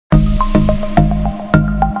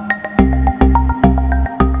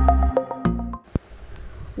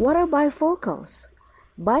What are bifocals?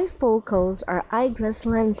 Bifocals are eyeglass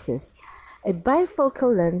lenses. A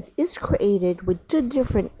bifocal lens is created with two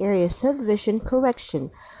different areas of vision correction,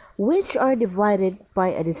 which are divided by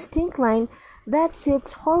a distinct line that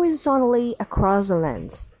sits horizontally across the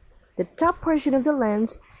lens. The top portion of the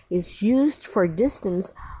lens is used for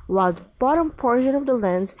distance, while the bottom portion of the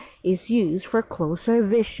lens is used for closer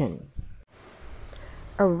vision.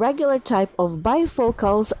 A regular type of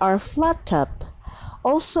bifocals are flat top,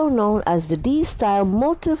 also known as the D-style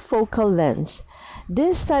multifocal lens.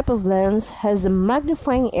 This type of lens has a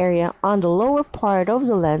magnifying area on the lower part of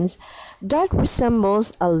the lens that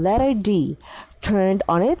resembles a letter D, turned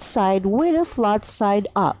on its side with a flat side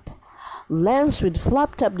up. Lenses with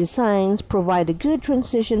flat top designs provide a good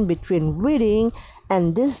transition between reading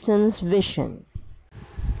and distance vision.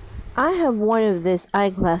 I have one of these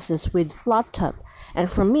eyeglasses with flat top,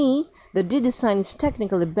 and for me, the D design is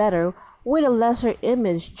technically better with a lesser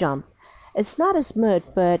image jump. It's not as smooth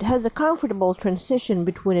but has a comfortable transition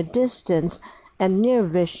between a distance and near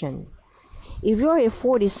vision. If you're a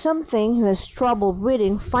 40-something who has trouble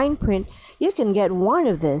reading fine print, you can get one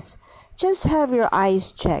of these. Just have your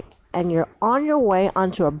eyes checked and you're on your way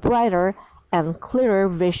onto a brighter and clearer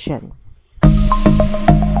vision.